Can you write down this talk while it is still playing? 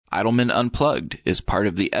Idleman Unplugged is part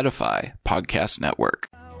of the Edify podcast network.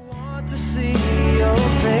 I want to see your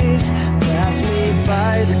face, pass me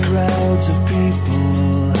by the crowds of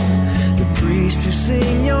people, the priests who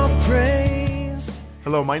sing your praise.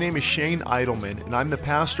 Hello, my name is Shane Idleman, and I'm the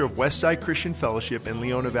pastor of Westside Christian Fellowship in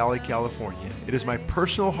Leona Valley, California. It is my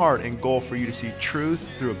personal heart and goal for you to see truth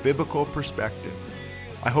through a biblical perspective.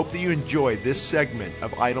 I hope that you enjoy this segment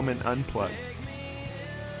of Idleman Unplugged.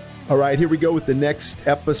 All right, here we go with the next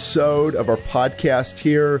episode of our podcast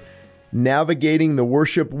here, Navigating the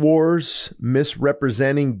Worship Wars,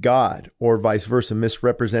 Misrepresenting God, or vice versa,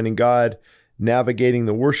 Misrepresenting God, Navigating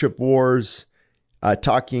the Worship Wars,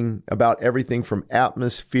 talking about everything from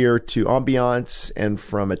atmosphere to ambiance and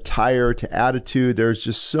from attire to attitude. There's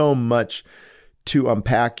just so much to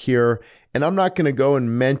unpack here. And I'm not going to go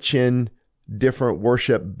and mention different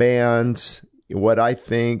worship bands, what I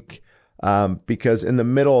think, because in the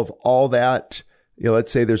middle of all that,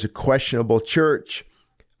 let's say there's a questionable church,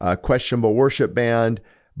 a questionable worship band,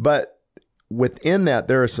 but within that,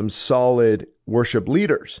 there are some solid worship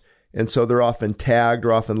leaders. And so they're often tagged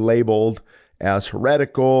or often labeled as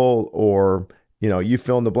heretical, or, you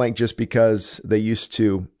fill in the blank just because they used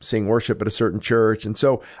to sing worship at a certain church. And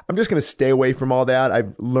so I'm just going to stay away from all that.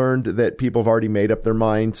 I've learned that people have already made up their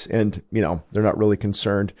minds and, they're not really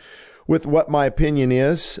concerned with what my opinion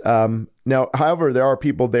is. Now, however, there are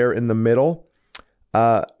people there in the middle,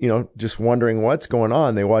 just wondering what's going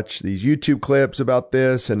on. They watch these YouTube clips about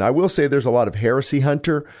this. And I will say there's a lot of heresy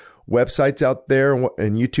hunter websites out there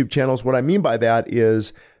and YouTube channels. What I mean by that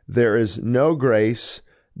is there is no grace.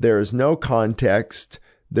 There is no context.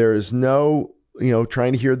 There is no,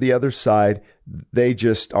 trying to hear the other side. They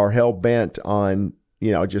just are hell bent on,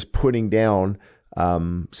 just putting down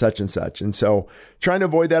such and such. And so trying to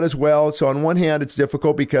avoid that as well. So on one hand, it's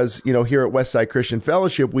difficult because, here at Westside Christian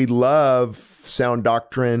Fellowship, we love sound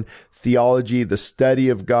doctrine, theology, the study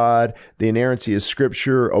of God, the inerrancy of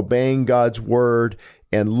Scripture, obeying God's word,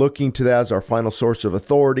 and looking to that as our final source of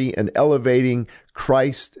authority and elevating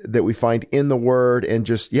Christ that we find in the word. And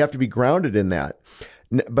just, you have to be grounded in that.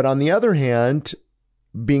 But on the other hand,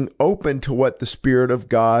 being open to what the Spirit of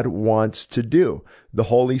God wants to do. The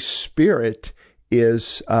Holy Spirit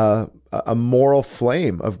is a moral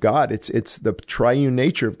flame of God. It's the triune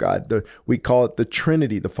nature of God. We call it the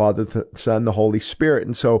Trinity, the Father, the Son, the Holy Spirit.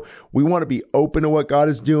 And so we want to be open to what God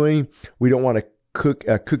is doing. We don't want to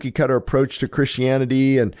a cookie cutter approach to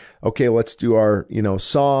Christianity and, okay, let's do our,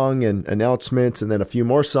 song and announcements and then a few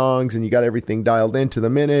more songs and you got everything dialed in to the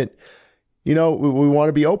minute. We want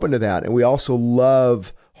to be open to that. And we also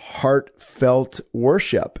love heartfelt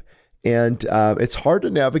worship. And it's hard to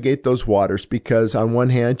navigate those waters because on one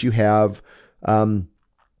hand, you have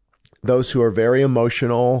those who are very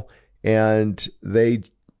emotional and they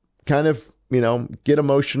kind of, get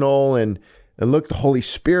emotional and look, the Holy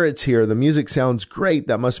Spirit's here. The music sounds great.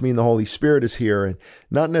 That must mean the Holy Spirit is here. And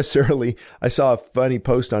not necessarily, I saw a funny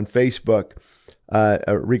post on Facebook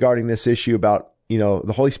regarding this issue about,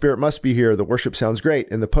 the Holy Spirit must be here. The worship sounds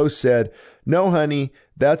great. And the post said, no, honey,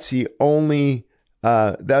 that's the only,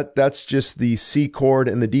 that's just the C chord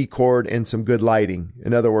and the D chord and some good lighting.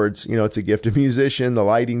 In other words, it's a gifted musician. The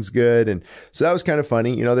lighting's good. And so that was kind of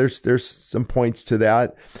funny. There's some points to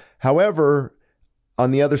that. However, on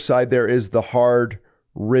the other side, there is the hard,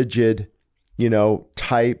 rigid,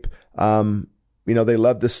 type. They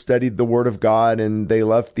love to study the Word of God and they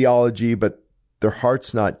love theology, but their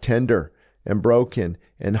heart's not tender and broken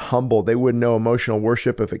and humble. They wouldn't know emotional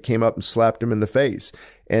worship if it came up and slapped them in the face.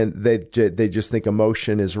 And they just think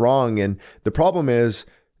emotion is wrong. And the problem is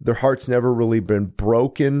their heart's never really been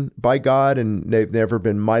broken by God and they've never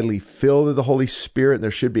been mightily filled with the Holy Spirit. And there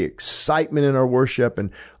should be excitement in our worship and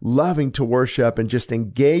loving to worship and just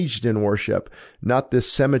engaged in worship, not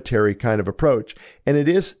this cemetery kind of approach. And it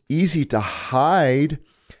is easy to hide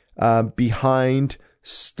behind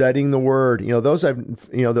studying the word. Those that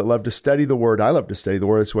love to study the word. I love to study the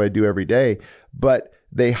word. That's what I do every day. But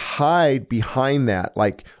they hide behind that.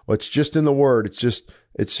 Like, well, it's just in the word. It's just,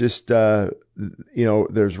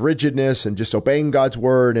 there's rigidness and just obeying God's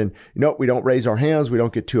word. And, we don't raise our hands. We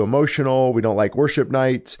don't get too emotional. We don't like worship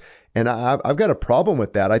nights. And I've got a problem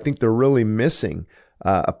with that. I think they're really missing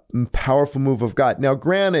a powerful move of God. Now,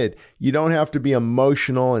 granted, you don't have to be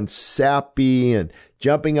emotional and sappy and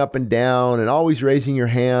jumping up and down and always raising your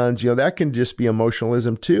hands. That can just be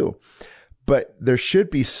emotionalism too. But there should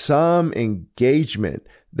be some engagement.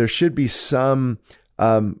 There should be some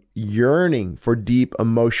yearning for deep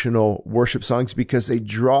emotional worship songs because they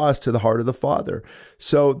draw us to the heart of the Father.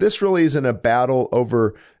 So this really isn't a battle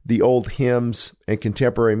over the old hymns and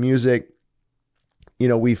contemporary music.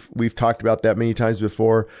 we've talked about that many times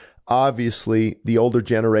before. Obviously, the older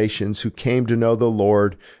generations who came to know the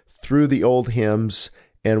Lord through the old hymns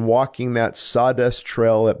and walking that sawdust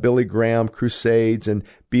trail at Billy Graham crusades, and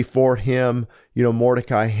before him,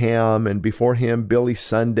 Mordecai Ham, and before him, Billy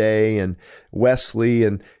Sunday and Wesley,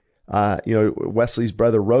 and Wesley's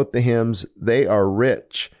brother wrote the hymns. They are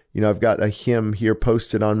rich. I've got a hymn here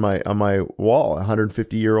posted on my wall, a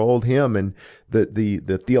 150-year-old hymn, and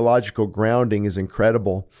the theological grounding is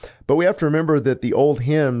incredible. But we have to remember that the old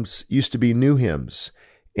hymns used to be new hymns,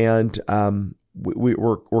 and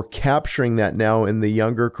we're capturing that now in the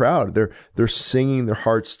younger crowd. They're singing their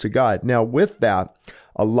hearts to God. Now, with that,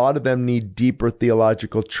 a lot of them need deeper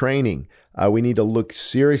theological training. We need to look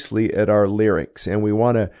seriously at our lyrics, and we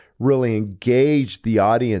want to really engage the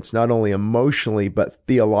audience, not only emotionally, but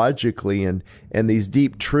theologically, and these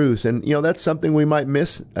deep truths. And, that's something we might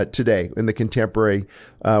miss today in the contemporary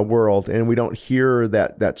world. And we don't hear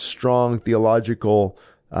that strong theological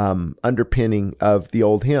underpinning of the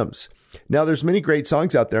old hymns. Now, there's many great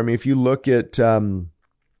songs out there. I mean, if you look at, I've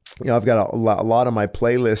got a lot on my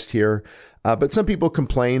playlist here, but some people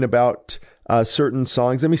complain about certain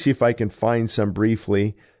songs. Let me see if I can find some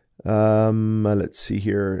briefly. Let's see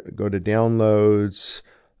here. Go to downloads.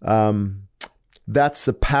 That's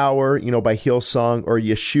the Power, by Hillsong, or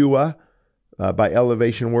Yeshua by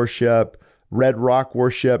Elevation Worship. Red Rock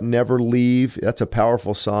Worship, Never Leave. That's a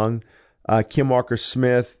powerful song. Kim Walker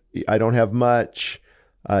Smith, I Don't Have Much.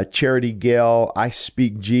 Charity Gale, I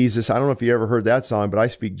Speak Jesus. I don't know if you ever heard that song, but I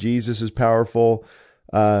Speak Jesus is powerful.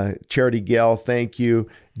 Charity Gale, Thank You.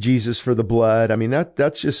 Jesus for the Blood. I mean,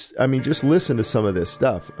 that's just listen to some of this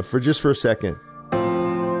stuff for a second.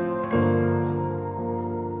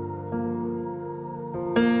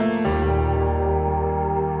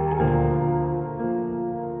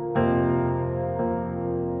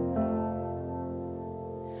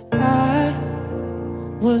 I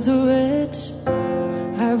was rich.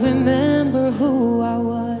 I remember who I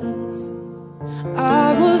was.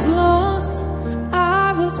 I was lost.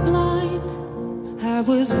 I was blind. I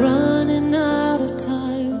was running out of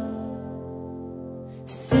time.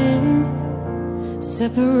 Sin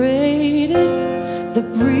separated. The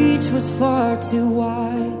breach was far too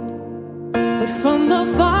wide. But from the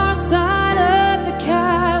far side of the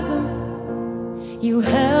chasm, you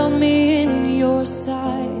held me in your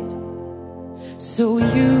side. So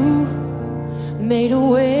you made a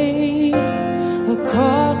way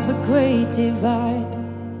across the great divide,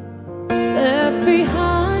 left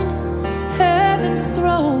behind heaven's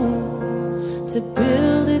throne to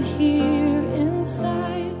build it here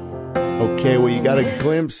inside. Okay, well, you got a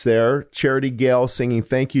glimpse there. Charity Gale singing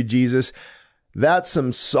Thank You, Jesus. That's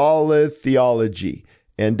some solid theology.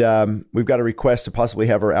 And we've got a request to possibly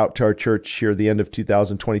have her out to our church here at the end of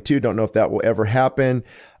 2022. Don't know if that will ever happen.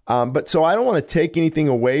 But so I don't want to take anything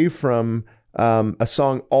away from a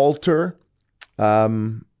song. Altar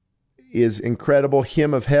is incredible.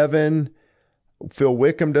 Hymn of Heaven. Phil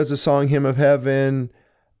Wickham does a song, Hymn of Heaven.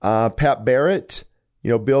 Pat Barrett,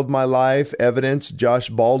 Build My Life. Evidence. Josh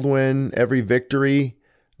Baldwin, Every Victory.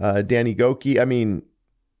 Danny Goki. I mean,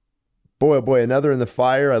 boy, oh boy, Another in the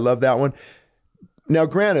Fire. I love that one. Now,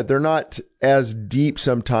 granted, they're not as deep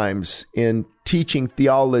sometimes in teaching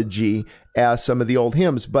theology as some of the old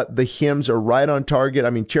hymns, but the hymns are right on target. I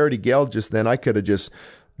mean, Charity Gale, just then I could have just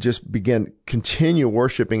continue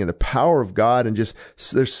worshiping in the power of God, and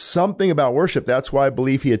there's something about worship. That's why I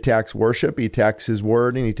believe he attacks worship, he attacks his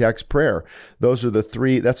word, and he attacks prayer. That's the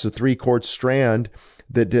 3-chord strand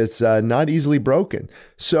that is not easily broken.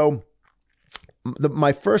 So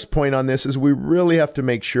my first point on this is we really have to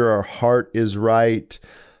make sure our heart is right.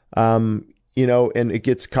 And it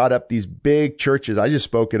gets caught up, these big churches. I just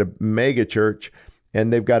spoke at a mega church,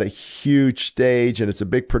 and they've got a huge stage, and it's a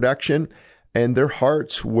big production, and their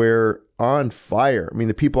hearts were on fire. I mean,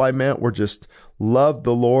 the people I met were just loved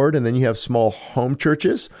the Lord. And then you have small home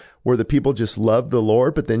churches where the people just love the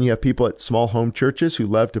Lord. But then you have people at small home churches who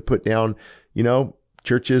love to put down,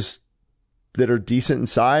 churches that are decent in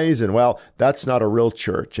size. And well, that's not a real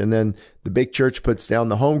church. And then the big church puts down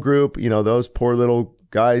the home group, those poor little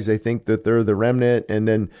guys, they think that they're the remnant. And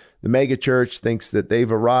then the mega church thinks that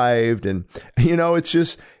they've arrived. And,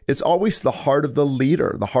 it's always the heart of the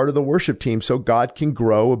leader, the heart of the worship team. So God can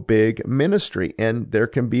grow a big ministry, and there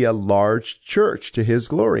can be a large church to his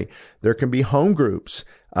glory. There can be home groups,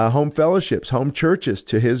 home fellowships, home churches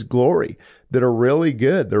to his glory that are really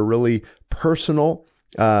good. They're really personal.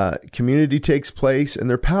 community takes place, and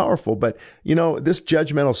they're powerful. But, this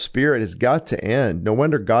judgmental spirit has got to end. No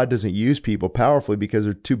wonder God doesn't use people powerfully, because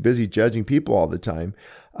they're too busy judging people all the time.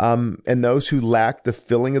 And those who lack the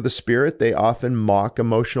filling of the Spirit, they often mock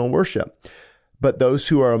emotional worship. But those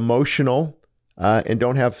who are emotional and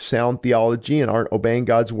don't have sound theology and aren't obeying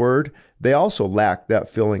God's word, they also lack that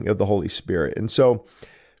filling of the Holy Spirit. And so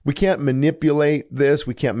we can't manipulate this.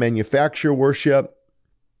 We can't manufacture worship.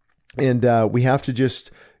 And we have to just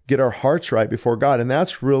get our hearts right before God. And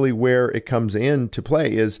that's really where it comes into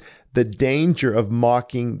play, is the danger of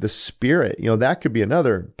mocking the Spirit. That could be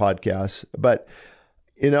another podcast. But,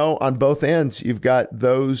 on both ends, you've got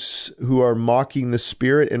those who are mocking the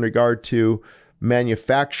Spirit in regard to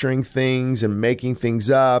manufacturing things and making things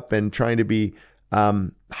up and trying to be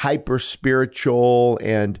hyper spiritual,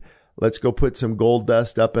 and let's go put some gold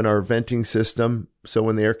dust up in our venting system, so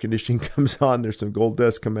when the air conditioning comes on, there's some gold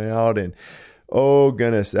dust coming out, and oh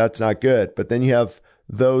goodness, that's not good. But then you have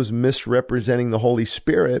those misrepresenting the Holy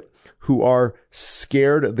Spirit who are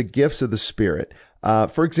scared of the gifts of the Spirit.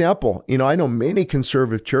 For example, I know many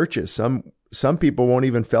conservative churches. Some people won't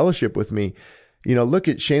even fellowship with me. Look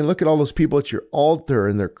at Shane, look at all those people at your altar,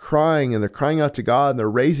 and they're crying out to God, and they're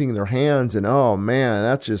raising their hands. And oh man,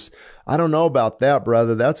 that's just, I don't know about that,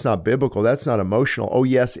 brother. That's not biblical. That's not emotional. Oh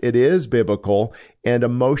yes, it is biblical. And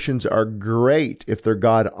emotions are great if they're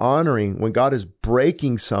God honoring. When God is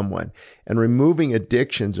breaking someone and removing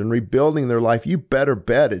addictions and rebuilding their life, you better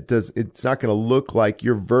bet it's not going to look like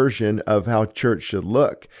your version of how church should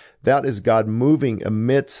look. That is God moving in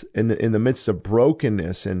the midst of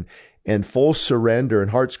brokenness and full surrender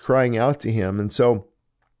and hearts crying out to him. And so,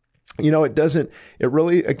 it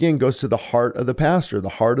really, again, goes to the heart of the pastor, the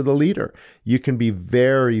heart of the leader. You can be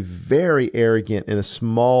very, very arrogant in a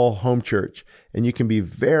small home church, and you can be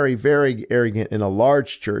very, very arrogant in a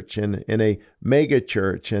large church and in a mega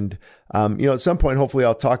church. And, at some point, hopefully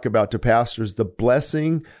I'll talk about to pastors the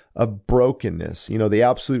blessing of brokenness, the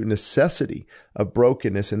absolute necessity of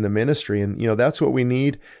brokenness in the ministry. And, that's what we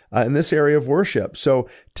need in this area of worship. So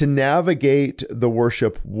to navigate the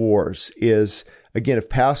worship wars is, again, if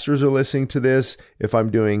pastors are listening to this, if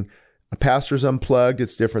I'm doing a Pastor's Unplugged,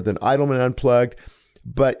 it's different than Idleman Unplugged.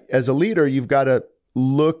 But as a leader, you've got to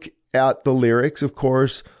look at the lyrics, of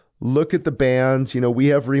course, look at the bands. We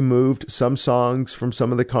have removed some songs from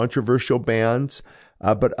some of the controversial bands,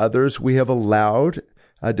 but others we have allowed,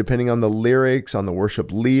 depending on the lyrics, on the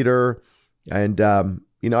worship leader. And,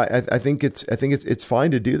 I think it's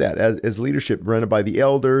fine to do that as leadership run by the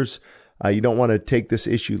elders. You don't want to take this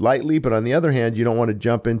issue lightly, but on the other hand, you don't want to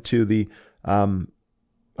jump into the, on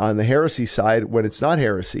the heresy side when it's not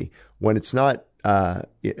heresy, when it's not,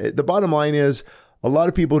 the bottom line is a lot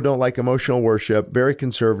of people who don't like emotional worship, very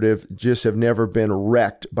conservative, just have never been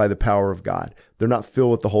wrecked by the power of God. They're not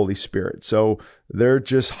filled with the Holy Spirit. So they're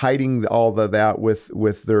just hiding all of that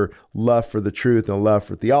with their love for the truth and a love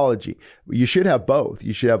for theology. You should have both.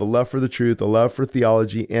 You should have a love for the truth, a love for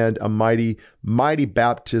theology, and a mighty, mighty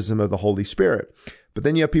baptism of the Holy Spirit. But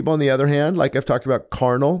then you have people on the other hand, like I've talked about,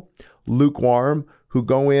 carnal, lukewarm, who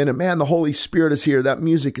go in and, man, the Holy Spirit is here. That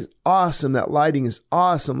music is awesome. That lighting is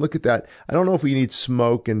awesome. Look at that. I don't know if we need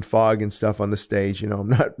smoke and fog and stuff on the stage. I'm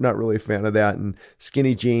not really a fan of that, and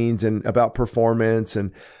skinny jeans and about performance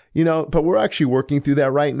and, but we're actually working through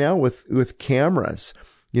that right now with cameras.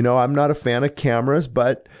 I'm not a fan of cameras,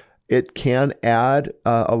 but it can add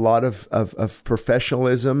a lot of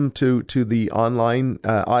professionalism to the online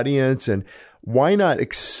audience. And why not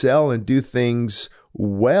excel and do things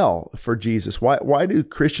well for Jesus? Why do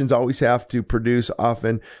Christians always have to produce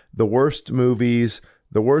often the worst movies,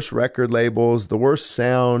 the worst record labels, the worst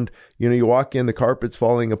sound? You walk in, the carpet's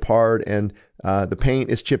falling apart, and the paint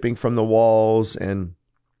is chipping from the walls. And,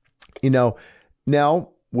 now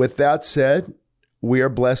with that said, we are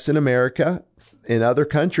blessed in America. In other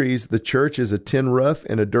countries, the church is a tin roof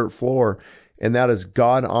and a dirt floor, and that is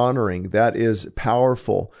God honoring. That is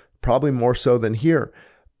powerful, probably more so than here.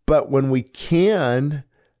 But when we can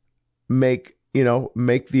make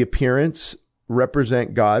the appearance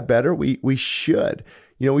represent God better, we should.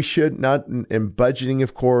 We should not, in budgeting,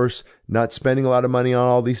 of course, not spending a lot of money on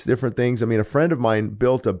all these different things. I mean, a friend of mine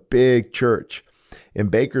built a big church in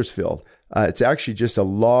Bakersfield. It's actually just a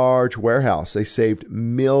large warehouse. They saved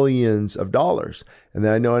millions of dollars. And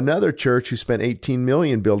then I know another church who spent $18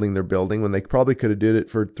 million building their building when they probably could have did it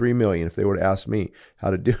for $3 million if they would have asked me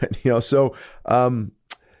how to do it. So, and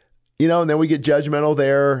then we get judgmental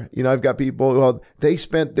there. I've got people, well, they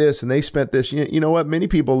spent this and they spent this. You know what? Many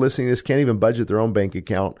people listening to this can't even budget their own bank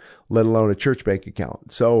account, let alone a church bank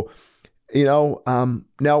account. So,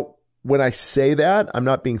 now when I say that, I'm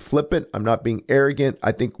not being flippant. I'm not being arrogant.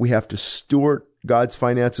 I think we have to steward God's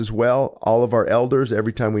finances well. All of our elders,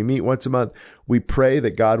 every time we meet once a month, we pray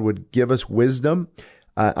that God would give us wisdom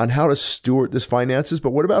on how to steward this finances.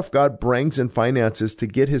 But what about if God brings in finances to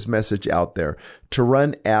get his message out there, to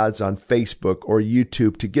run ads on Facebook or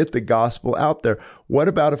YouTube, to get the gospel out there? What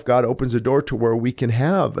about if God opens a door to where we can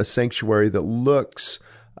have a sanctuary that looks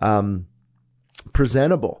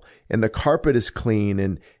presentable and the carpet is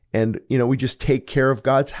clean and we just take care of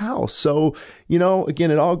God's house? So,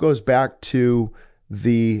 again, it all goes back to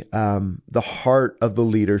the heart of the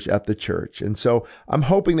leaders at the church. And so I'm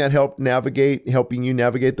hoping that helping you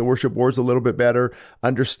navigate the worship wars a little bit better.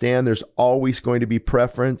 Understand there's always going to be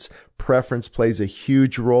preference. Preference plays a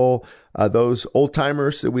huge role. Those old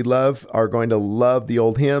timers that we love are going to love the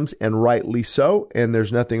old hymns, and rightly so. And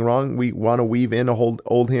there's nothing wrong. We want to weave in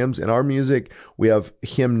old hymns in our music. We have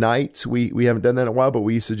hymn nights. We haven't done that in a while, but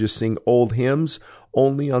we used to just sing old hymns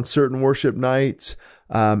only on certain worship nights.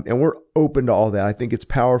 And we're open to all that. I think it's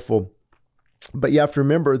powerful. But you have to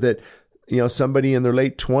remember that, somebody in their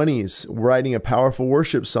late 20s writing a powerful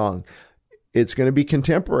worship song, it's going to be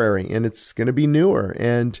contemporary and it's going to be newer.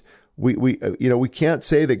 And we can't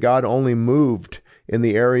say that God only moved in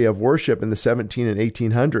the area of worship in the 17 and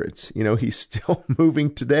 1800s. He's still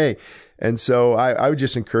moving today. And so I would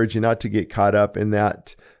just encourage you not to get caught up in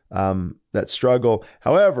that struggle.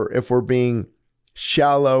 However, if we're being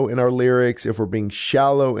shallow in our lyrics, if we're being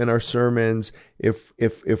shallow in our sermons, if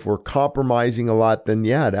we're compromising a lot, then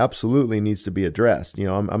yeah, it absolutely needs to be addressed.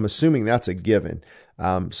 I'm assuming that's a given.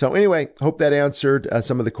 So anyway, hope that answered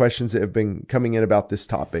some of the questions that have been coming in about this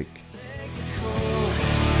topic.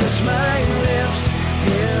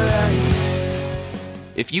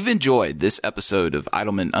 If you've enjoyed this episode of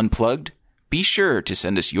Idleman Unplugged, be sure to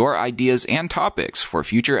send us your ideas and topics for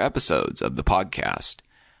future episodes of the podcast.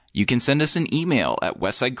 You can send us an email at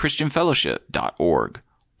westsidechristianfellowship.org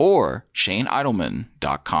or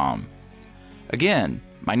shaneidleman.com. Again,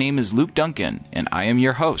 my name is Luke Duncan, and I am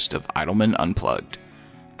your host of Idleman Unplugged.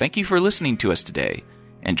 Thank you for listening to us today,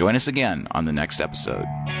 and join us again on the next episode.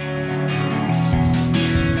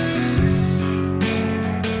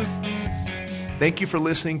 Thank you for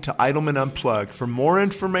listening to Idleman Unplugged. For more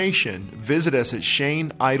information, visit us at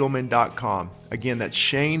shaneidleman.com. Again, that's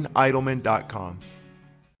shaneidleman.com.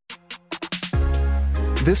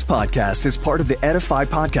 This podcast is part of the Edify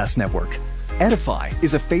Podcast Network. Edify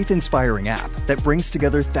is a faith-inspiring app that brings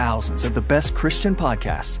together thousands of the best Christian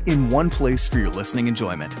podcasts in one place for your listening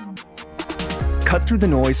enjoyment. Cut through the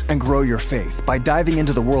noise and grow your faith by diving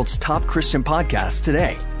into the world's top Christian podcasts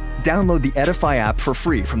today. Download the Edify app for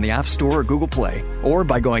free from the App Store or Google Play, or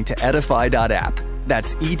by going to edify.app.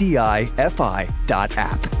 That's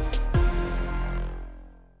edifi.app.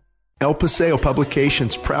 El Paseo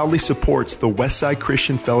Publications proudly supports the Westside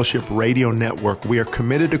Christian Fellowship Radio Network. We are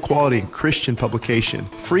committed to quality in Christian publication.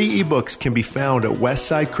 Free ebooks can be found at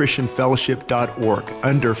westsidechristianfellowship.org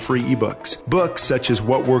under free ebooks. Books such as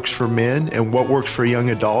What Works for Men and What Works for Young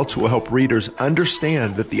Adults will help readers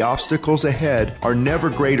understand that the obstacles ahead are never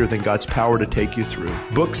greater than God's power to take you through.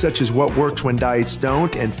 Books such as What Works When Diets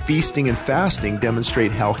Don't and Feasting and Fasting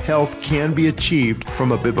demonstrate how health can be achieved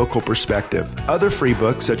from a biblical perspective. Other free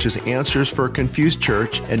books such as Answers for a Confused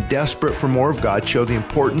Church and Desperate for More of God show the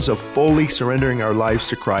importance of fully surrendering our lives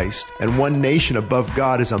to Christ. And One Nation Above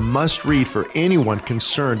God is a must-read for anyone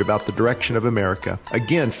concerned about the direction of America.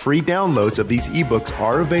 Again, free downloads of these ebooks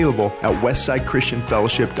are available at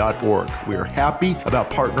westsidechristianfellowship.org. We are happy about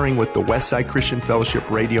partnering with the Westside Christian Fellowship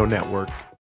Radio Network.